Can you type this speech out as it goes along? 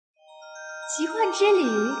奇幻之旅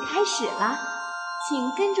开始了，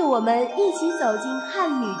请跟着我们一起走进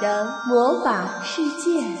汉语的魔法世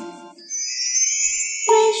界。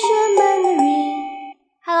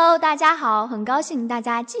Hello， 大家好，很高兴大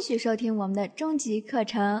家继续收听我们的中级课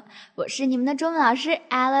程，我是你们的中文老师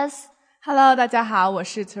Alice。Hello， 大家好，我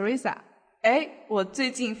是 Teresa。我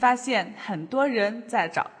最近发现很多人在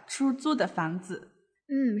找出租的房子。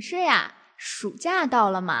是呀，暑假到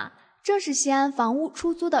了嘛，正是西安房屋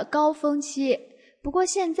出租的高峰期。不过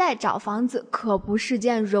现在找房子可不是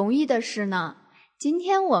件容易的事呢。今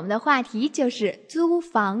天我们的话题就是租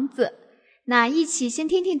房子，那一起先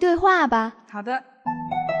听听对话吧。好的。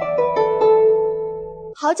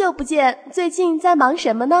好久不见，最近在忙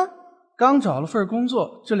什么呢？刚找了份工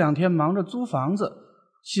作，这2天忙着租房子。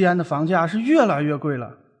西安的房价是越来越贵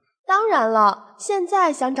了。当然了，现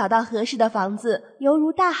在想找到合适的房子，犹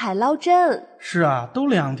如大海捞针。是啊，都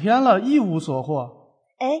2天了，一无所获。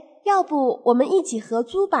要不我们一起合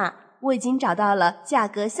租吧？我已经找到了价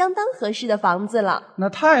格相当合适的房子了。那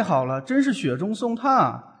太好了，真是雪中送炭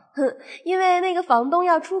啊。因为那个房东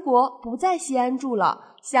要出国，不在西安住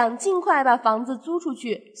了，想尽快把房子租出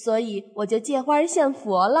去，所以我就借花献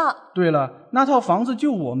佛了。对了，那套房子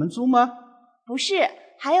就我们租吗？不是，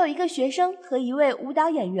还有一个学生和一位舞蹈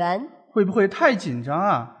演员。会不会太紧张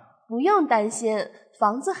啊？不用担心，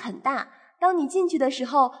房子很大，当你进去的时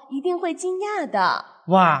候一定会惊讶的。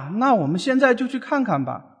哇，那我们现在就去看看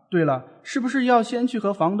吧。对了，是不是要先去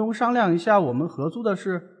和房东商量一下我们合租的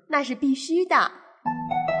事？那是必须的。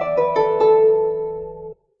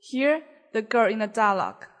Here, the girl in the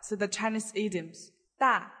dialogue said the Chinese idioms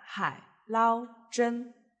大海捞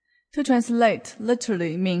针. To translate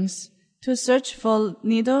literally means to search for a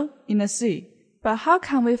needle in the sea. But how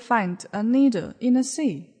can we find a needle in the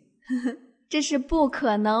sea? 这是不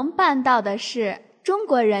可能办到的事。中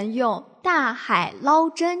国人用大海捞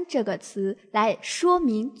针这个词来说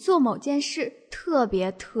明做某件事特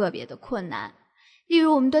别的困难。例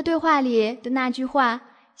如我们的对话里的那句话，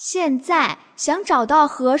现在想找到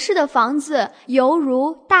合适的房子犹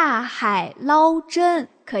如大海捞针，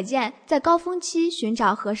可见在高峰期寻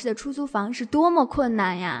找合适的出租房是多么困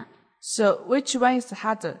难呀。 So which one is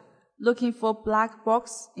harder? Looking for black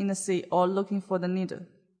box in the sea or looking for the needle?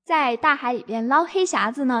 在大海里边捞黑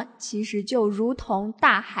匣子呢，其实就如同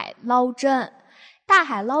大海捞针。大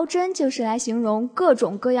海捞针就是来形容各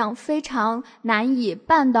种各样非常难以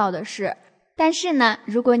办到的事。但是呢，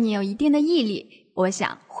如果你有一定的毅力，我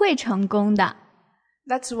想会成功的。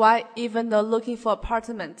 That's why even though looking for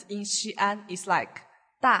apartment in Xi'an is like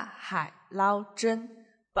大海捞针,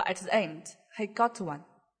 but at the end, he got one.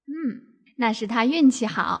 那是他运气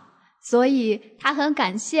好，所以他很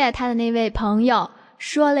感谢他的那位朋友，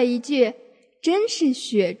说了一句真是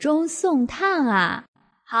雪中送炭啊。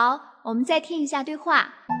好，我们再听一下对话。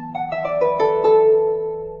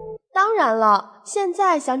当然了，现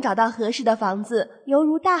在想找到合适的房子，犹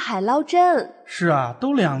如大海捞针。是啊，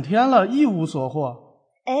都2天了，一无所获。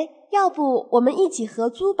要不我们一起合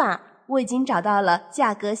租吧？我已经找到了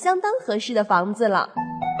价格相当合适的房子了。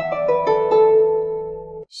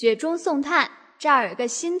雪中送炭，这儿有个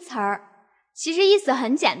新词儿，其实意思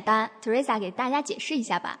很简单， Teresa 给大家解释一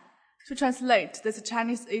下吧。To translate this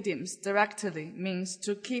Chinese idioms directly means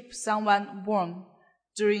to keep someone warm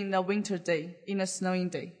during the winter day in a snowing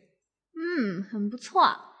day. 很不错。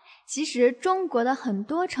其实中国的很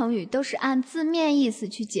多成语都是按字面意思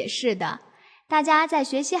去解释的，大家在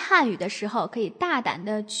学习汉语的时候可以大胆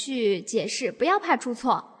的去解释，不要怕出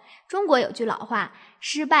错。中国有句老话，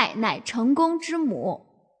失败乃成功之母。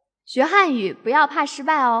学汉语不要怕失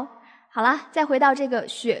败哦。好了，再回到这个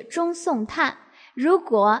雪中送炭，如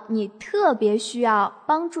果你特别需要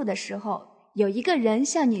帮助的时候，有一个人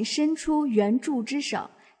向你伸出援助之手，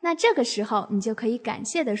那这个时候你就可以感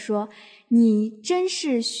谢地说，你真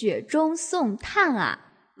是雪中送炭啊。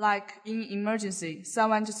 Like in emergency,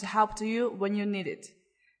 someone just helped you when you need it.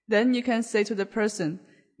 Then you can say to the person,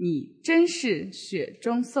 你真是雪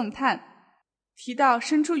中送炭。提到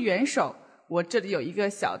伸出援手，我这里有一个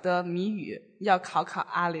小的谜语，要考考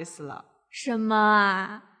Alice 了。什么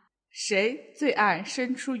啊？谁最爱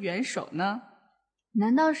伸出援手呢？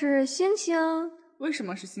难道是猩猩？为什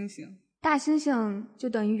么是猩猩？大猩猩就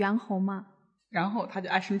等于猿猴吗？然后他就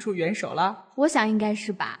爱伸出援手了？我想应该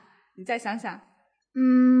是吧。你再想想。哆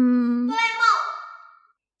啦 A 梦。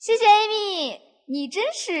谢谢 Amy， 你真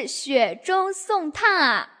是雪中送炭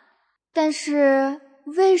啊。但是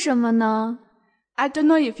为什么呢？ I don't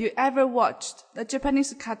know if you ever watched the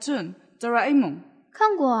Japanese cartoon Doraemon.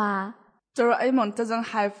 看过啊。Doraemon doesn't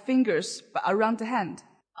have fingers but a round hand.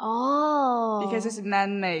 Because it's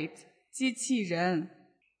man-made. 机器人。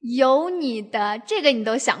有你的，这个你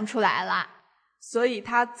都想出来了。所以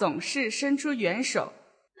他总是伸出援手。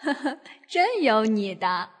真有你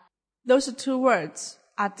的。 Those two words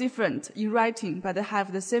are different in writing, but they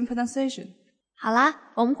have the same pronunciation. 好啦，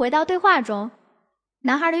我们回到对话中。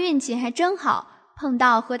男孩的运气还真好，碰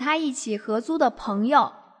到和他一起合租的朋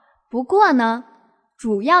友。不过呢，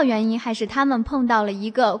主要原因还是他们碰到了一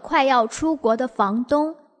个快要出国的房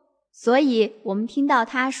东。所以我们听到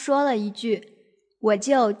他说了一句，我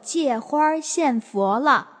就借花献佛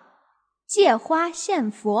了。借花献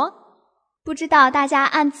佛，不知道大家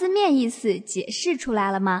按字面意思解释出来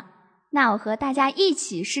了吗？那我和大家一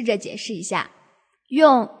起试着解释一下。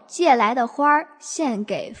用借来的花献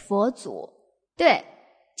给佛祖。对，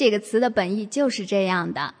这个词的本意就是这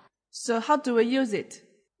样的。 So how do we use it?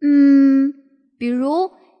 比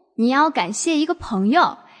如你要感谢一个朋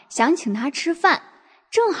友，想请他吃饭，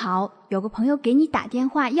正好有个朋友给你打电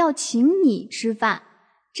话要请你吃饭，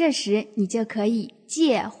这时你就可以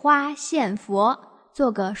借花献佛，做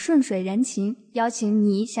个顺水人情，邀请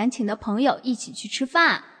你想请的朋友一起去吃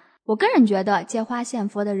饭。我个人觉得借花献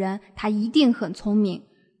佛的人他一定很聪明。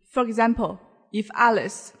 For example, if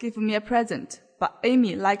Alice gave me a present, but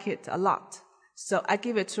Amy liked it a lot, so I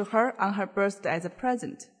give it to her on her birthday as a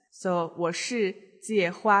present. So 我是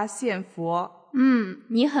借花献佛。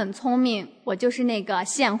你很聪明，我就是那个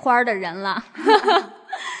献花的人了。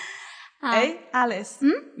Alice，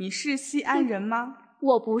你是西安人吗？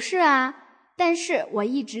我不是啊，但是我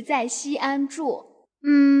一直在西安住。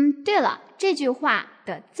对了，这句话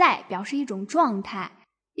的在表示一种状态，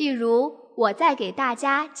例如我在给大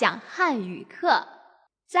家讲汉语课，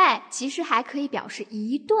在其实还可以表示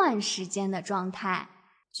一段时间的状态。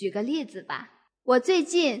举个例子吧，我最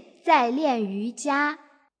近在练瑜伽，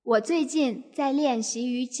我最近在练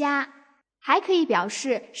习瑜伽，还可以表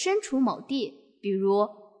示身处某地，比如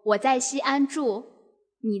我在西安住，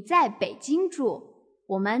你在北京住，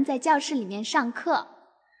我们在教室里面上课。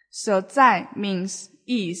So 在 means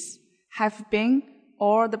is, have been,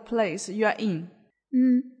 or the place you are in.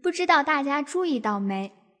 不知道大家注意到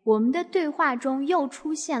没，我们的对话中又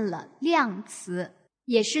出现了量词，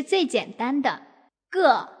也是最简单的，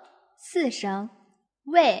个4声，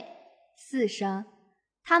位4声，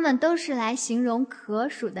它们都是来形容可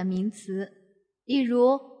数的名词。例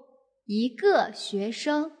如一个学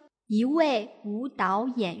生，一位舞蹈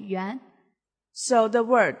演员。 So the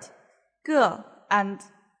word 个 and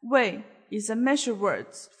位 is a measure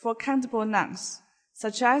words for countable nouns,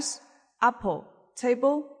 such as apple,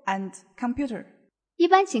 table, and computer. 一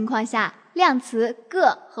般情况下，量词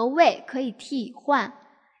个和位可以替换，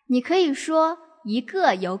你可以说一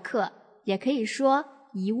个游客，也可以说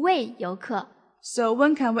一位游客。 So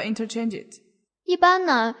when can we interchange it? 一般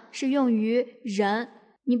呢是用于人，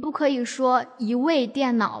你不可以说一位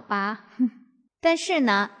电脑吧。但是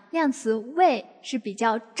呢，量词位是比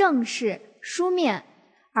较正式书面，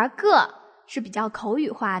而个是比较口语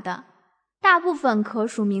化的。大部分可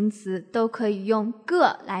数名词都可以用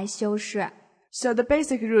个来修饰。 So the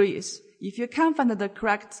basic rule is, if you can't find the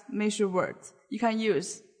correct measure words, you can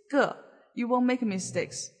use 个 You won't make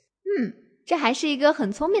mistakes. 这还是一个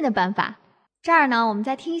很聪明的办法。这儿呢，我们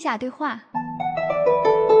再听一下对话。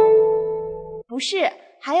不是，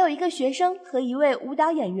还有一个学生和一位舞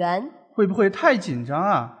蹈演员。会不会太紧张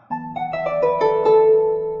啊？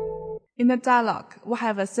 In the dialogue, we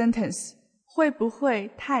have a sentence, 会不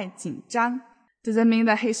会太紧张? Does it mean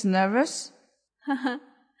that he's nervous?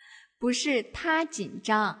 不是他紧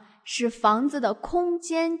张，是房子的空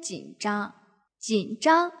间紧张。紧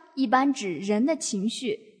张一般指人的情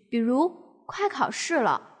绪，比如快考试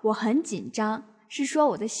了，我很紧张，是说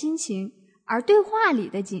我的心情。而对话里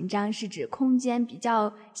的紧张是指空间比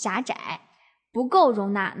较狭窄，不够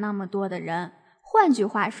容纳那么多的人。换句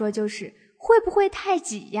话说就是会不会太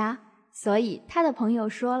挤呀？所以他的朋友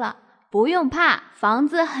说了，不用怕，房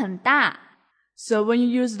子很大。 So when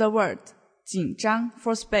you use the word 紧张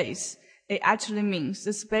for space, it actually means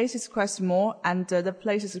the space is quite small and the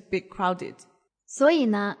place is a bit crowded. 所以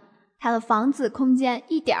呢，他的房子空间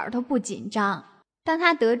一点儿都不紧张。当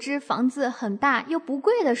他得知房子很大又不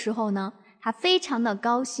贵的时候呢，他非常的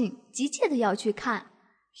高兴，急切的要去看。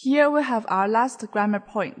 Here we have our last grammar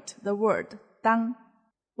point, the word 当。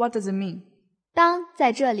What does it mean? 当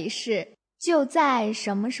在这里是就在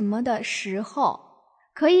什么什么的时候，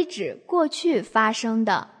可以指过去发生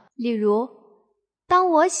的。例如，当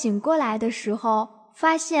我醒过来的时候，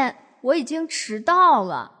发现我已经迟到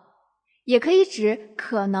了。也可以指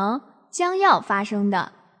可能将要发生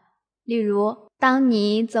的。例如，当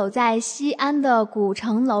你走在西安的古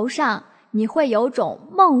城楼上，你会有种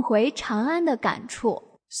梦回长安的感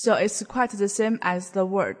触。 So it's quite the same as the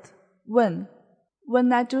word when.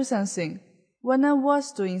 When I do something, when I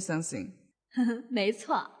was doing something. 没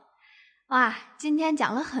错。哇，今天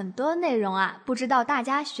讲了很多内容啊，不知道大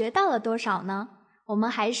家学到了多少呢？我们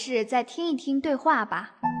还是再听一听对话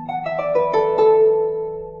吧。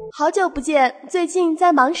好久不见，最近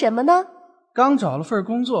在忙什么呢？刚找了份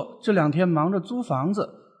工作，这2天忙着租房子。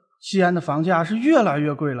西安的房价是越来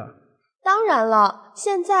越贵了。当然了，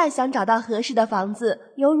现在想找到合适的房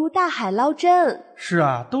子，犹如大海捞针。是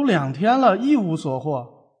啊，都2天了，一无所获。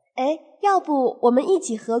哎，要不我们一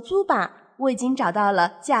起合租吧？我已经找到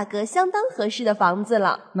了价格相当合适的房子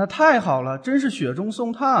了。那太好了，真是雪中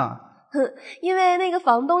送炭啊！因为那个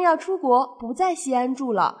房东要出国，不在西安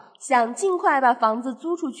住了，想尽快把房子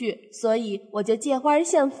租出去，所以我就借花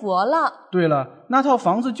献佛了。对了，那套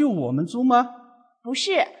房子就我们租吗？不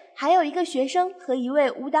是，还有一个学生和一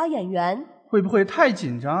位舞蹈演员。会不会太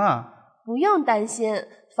紧张啊？不用担心，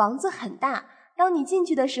房子很大，当你进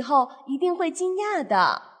去的时候一定会惊讶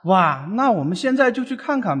的。哇，那我们现在就去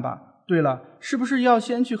看看吧。对了，是不是要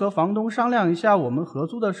先去和房东商量一下我们合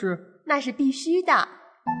租的事？那是必须的。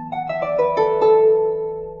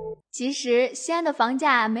其实西安的房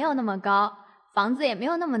价没有那么高，房子也没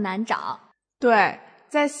有那么难找。对，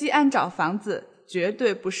在西安找房子绝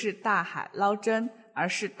对不是大海捞针，而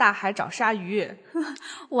是大海找鲨鱼。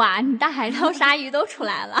哇，你大海捞鲨鱼都出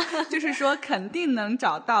来了。就是说肯定能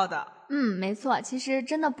找到的。没错，其实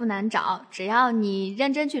真的不难找，只要你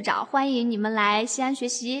认真去找，欢迎你们来西安学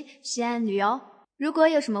习、西安旅游。如果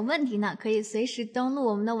有什么问题呢，可以随时登录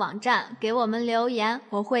我们的网站，给我们留言，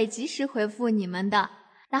我会及时回复你们的。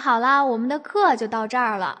那好啦，我们的课就到这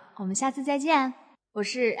儿了，我们下次再见。我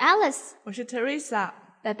是 Alice， 我是 Teresa，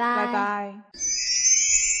 拜拜。拜拜。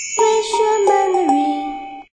为什么